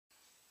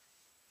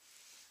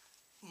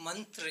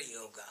Mantra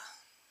Yoga.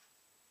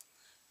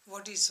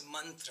 What is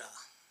mantra?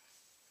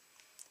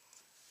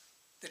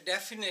 The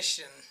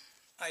definition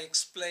I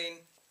explain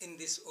in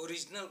this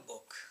original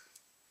book.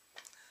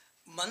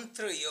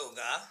 Mantra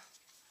Yoga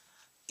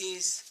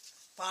is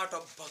part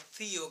of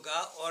Bhakti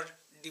Yoga or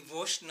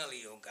devotional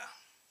yoga.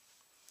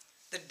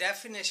 The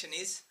definition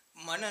is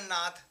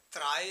Mananat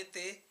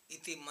Trayate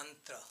iti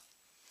mantra,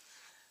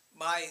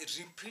 by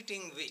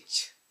repeating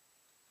which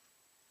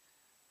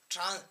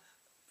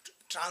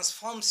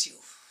transforms you,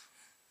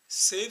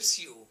 saves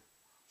you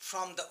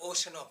from the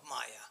ocean of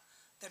Maya.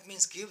 That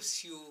means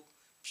gives you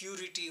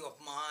purity of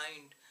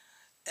mind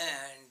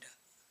and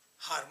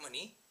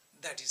harmony.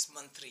 That is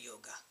Mantra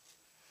Yoga.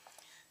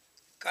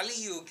 Kali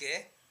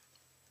Yuge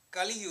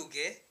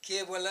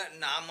Kevala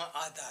Nama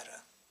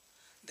Adhara.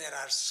 There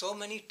are so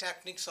many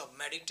techniques of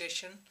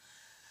meditation,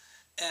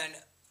 and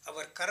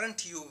our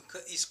current yuga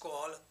is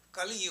called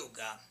Kali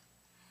Yuga.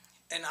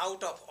 And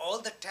out of all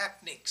the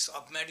techniques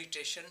of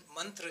meditation,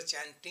 mantra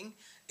chanting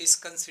is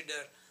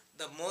considered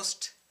the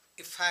most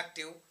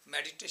effective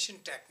meditation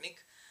technique,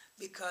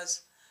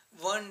 because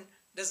one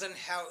doesn't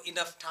have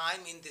enough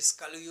time in this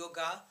Kali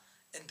Yuga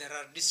and there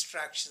are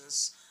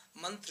distractions.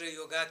 Mantra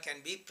Yoga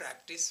can be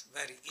practiced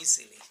very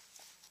easily.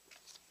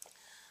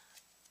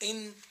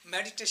 In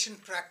meditation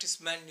practice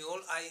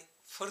manual, I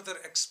further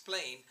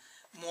explain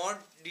more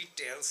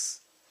details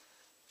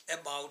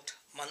about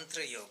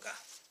Mantra Yoga.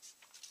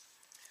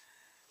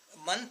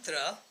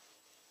 Mantra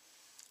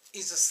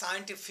is a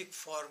scientific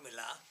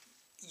formula.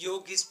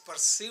 Yogis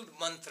perceived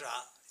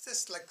mantra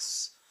just like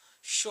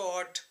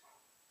short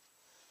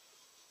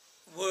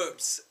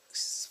words,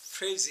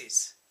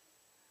 phrases,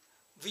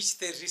 which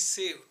they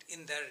received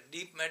in their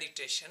deep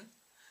meditation.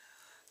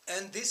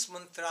 And this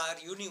mantra are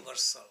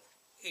universal.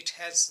 It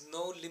has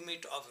no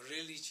limit of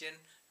religion,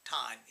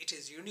 time. It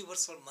is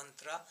universal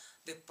mantra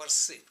they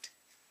perceived,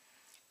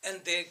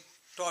 and they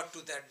taught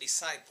to their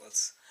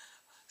disciples.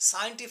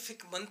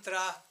 Scientific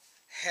mantra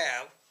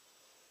have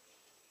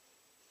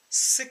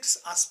 6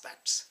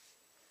 aspects.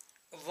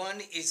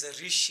 One is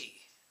a rishi,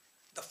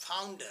 the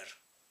founder,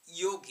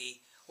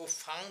 yogi, who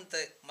found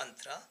the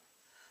mantra.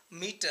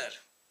 Meter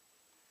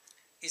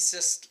is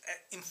just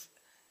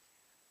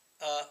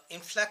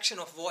inflection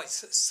of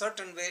voice,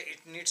 certain way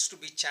it needs to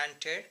be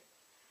chanted.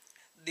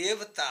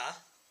 Devata,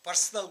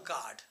 personal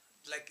guard,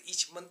 like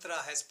each mantra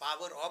has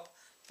power of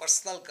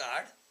personal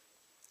guard.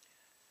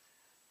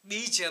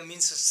 Bija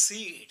means a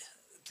seed,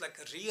 like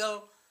a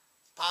real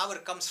power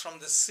comes from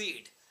the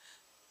seed.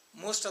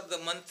 Most of the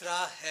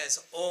mantra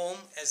has Om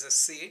as a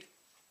seed.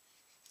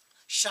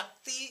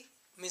 Shakti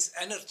means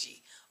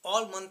energy.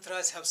 All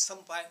mantras have some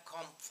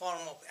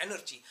form of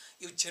energy.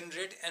 You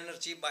generate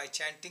energy by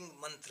chanting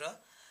mantra.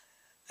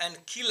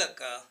 And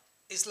Kilaka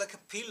is like a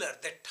pillar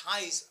that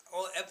ties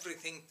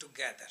everything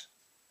together.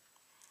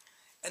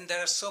 And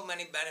there are so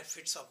many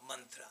benefits of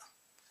mantra.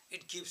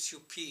 It gives you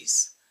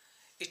peace.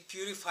 It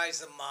purifies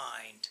the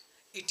mind.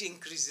 It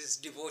increases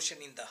devotion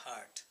in the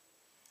heart.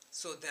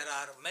 So there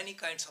are many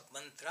kinds of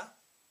mantra.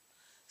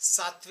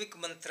 Sattvic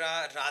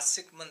mantra,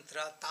 Rasic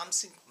mantra,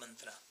 Tamasic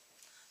mantra.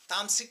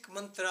 Tamasic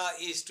mantra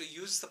is to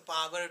use the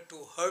power to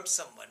hurt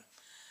someone.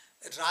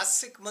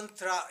 Rasic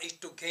mantra is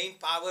to gain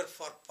power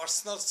for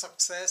personal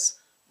success,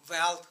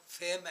 wealth,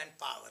 fame and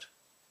power.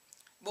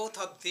 Both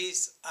of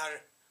these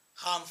are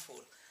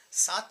harmful.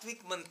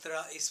 Sattvic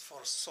mantra is for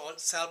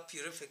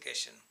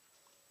self-purification.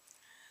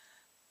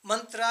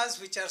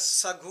 Mantras which are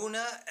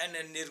Saguna and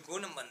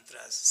Nirguna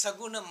mantras.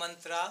 Saguna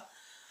mantra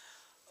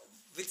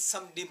with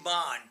some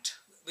demand,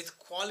 with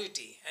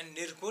quality, and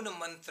Nirguna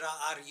mantra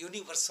are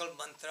universal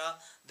mantra,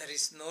 there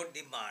is no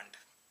demand.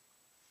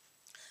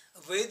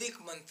 Vedic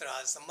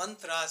mantras, the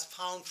mantras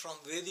found from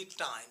Vedic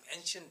time,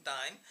 ancient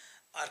time,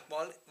 are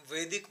called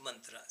Vedic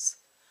mantras.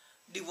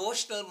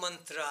 Devotional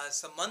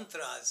mantras, the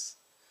mantras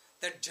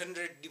that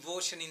generate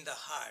devotion in the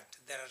heart.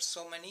 There are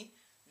so many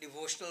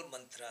devotional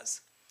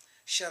mantras.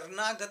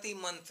 Sharanagati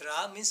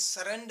mantra means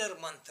surrender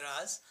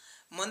mantras,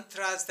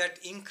 mantras that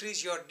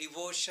increase your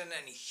devotion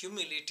and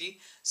humility,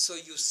 so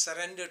you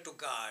surrender to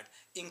God,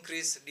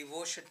 increase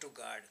devotion to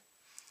God.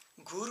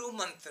 Guru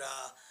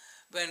mantra,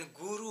 when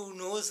Guru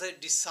knows a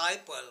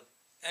disciple,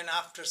 and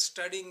after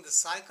studying the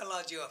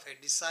psychology of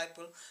a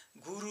disciple,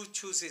 Guru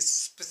chooses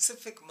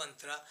specific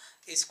mantra,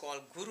 is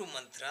called Guru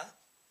mantra.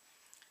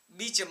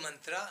 Bija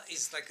mantra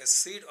is like a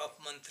seed of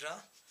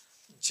mantra.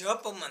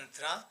 Japa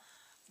mantra.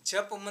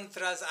 Japa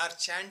mantras are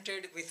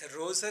chanted with a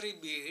rosary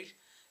bead,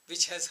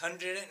 which has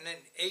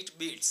 108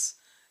 beads.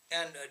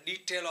 And a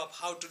detail of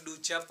how to do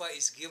japa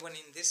is given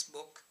in this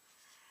book.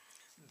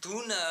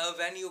 Dhuna,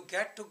 when you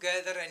get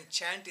together and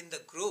chant in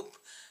the group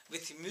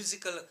with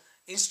musical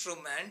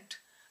instrument,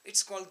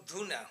 it's called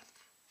dhuna.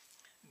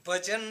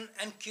 Bhajan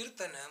and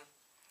kirtana.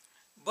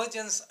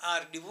 Bhajans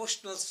are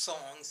devotional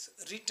songs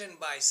written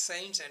by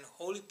saints and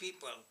holy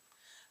people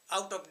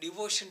out of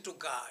devotion to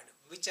God,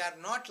 which are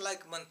not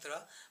like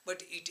mantra,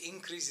 but it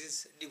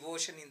increases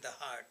devotion in the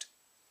heart.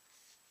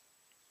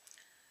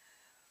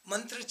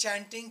 Mantra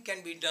chanting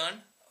can be done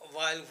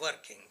while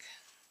working.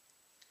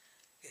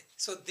 Okay.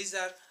 So these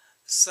are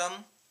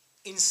some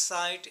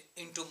insight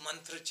into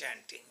mantra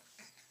chanting.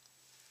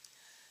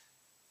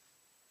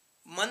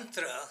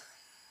 Mantra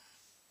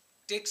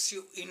takes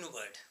you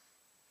inward.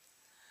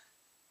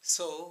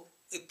 So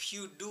if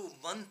you do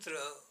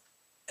mantra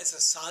as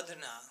a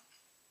sadhana,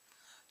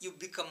 you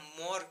become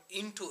more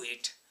into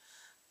it,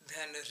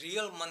 then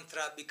real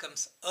mantra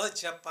becomes a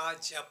japa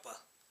japa.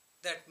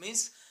 That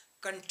means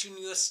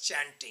continuous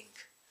chanting.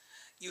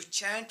 You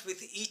chant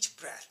with each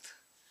breath.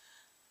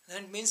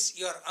 That means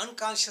your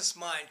unconscious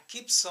mind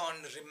keeps on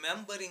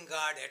remembering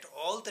God at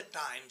all the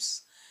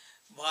times,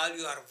 while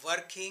you are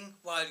working,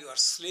 while you are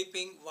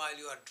sleeping, while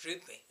you are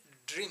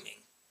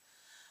dreaming.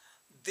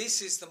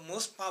 This is the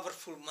most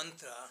powerful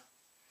mantra.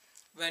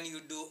 When you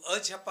do a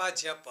japa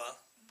japa,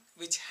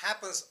 which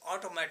happens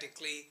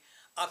automatically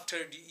after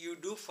you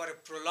do for a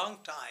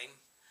prolonged time,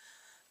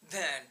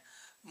 then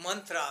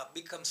mantra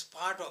becomes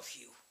part of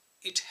you.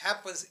 It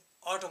happens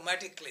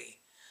automatically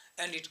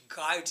and it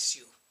guides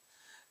you.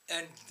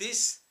 And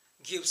this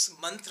gives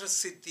mantra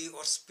siddhi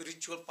or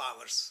spiritual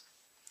powers.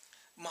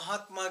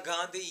 Mahatma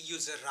Gandhi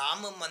used a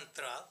Rama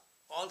mantra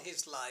all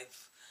his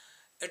life.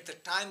 At the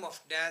time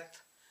of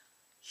death,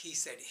 he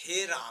said,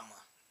 Hey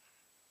Rama.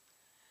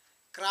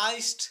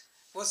 Christ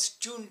was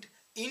tuned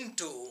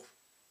into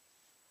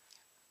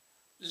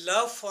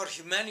love for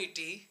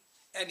humanity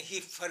and he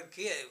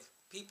forgave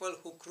people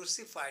who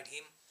crucified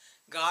him.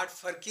 God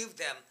forgive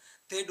them.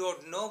 They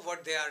don't know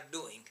what they are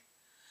doing.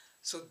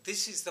 So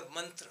this is the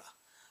mantra.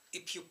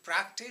 If you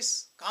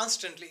practice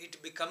constantly,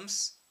 it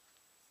becomes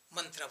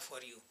mantra for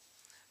you.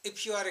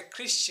 If you are a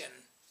Christian,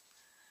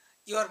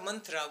 your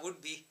mantra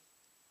would be,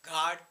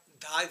 God,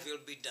 thy will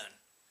be done.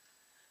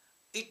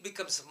 It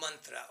becomes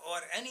mantra,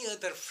 or any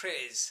other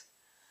phrase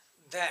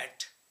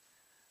that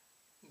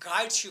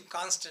guides you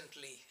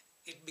constantly.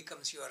 It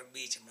becomes your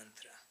Bij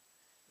mantra.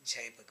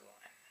 Jai Bhagwan.